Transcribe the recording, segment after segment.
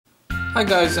Hi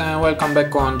guys, and welcome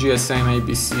back on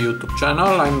GSM-ABC YouTube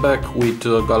channel. I'm back with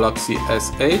Galaxy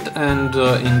S8, and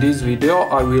in this video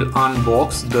I will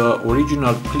unbox the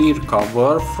original clear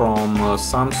cover from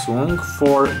Samsung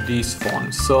for this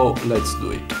phone. So let's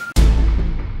do it.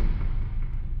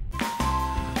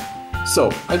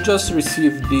 So I just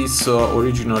received this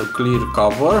original clear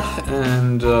cover,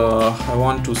 and I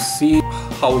want to see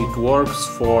how it works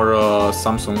for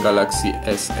Samsung Galaxy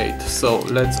S8. So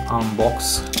let's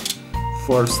unbox.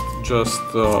 First, just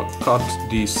cut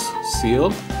this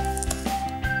seal.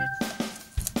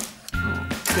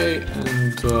 Okay,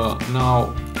 and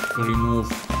now remove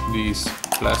this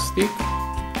plastic.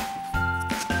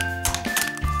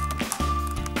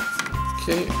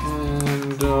 Okay,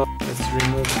 and let's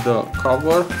remove the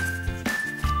cover.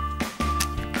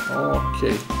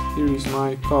 Okay, here is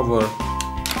my cover,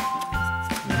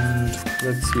 and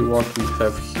let's see what we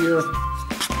have here.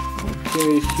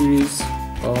 Okay, here is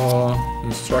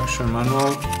instruction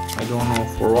manual. I don't know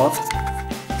for what.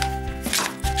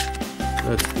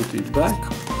 Let's put it back.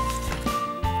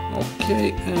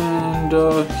 Okay, and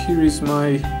here is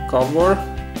my cover.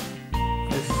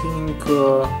 I think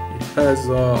it has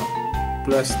a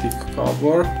plastic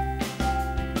cover.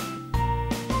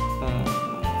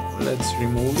 Let's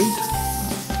remove it.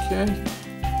 Okay.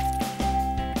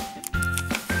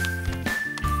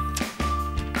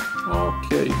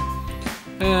 Okay.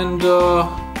 And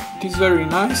it is very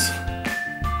nice.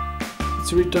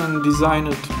 It's written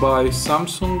designed by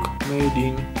Samsung, made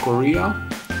in Korea.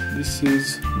 This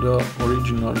is the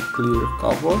original clear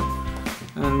cover,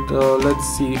 and let's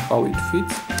see how it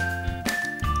fits.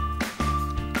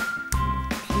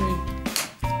 Okay.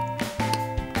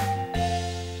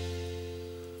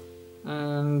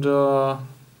 And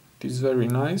it is very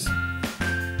nice.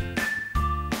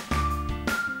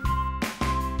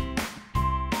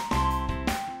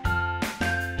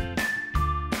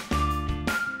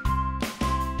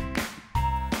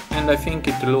 And I think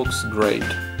it looks great.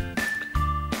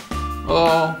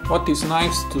 What is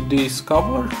nice to this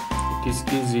cover, it is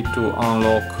easy to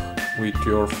unlock with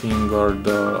your finger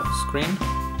the screen.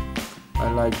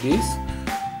 I like this.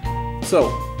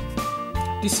 So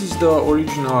this is the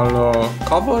original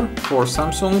cover for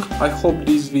Samsung. I hope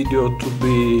this video to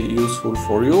be useful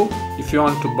for you if you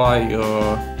want to buy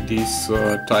this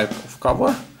type of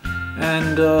cover,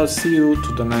 and see you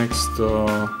to the next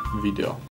video.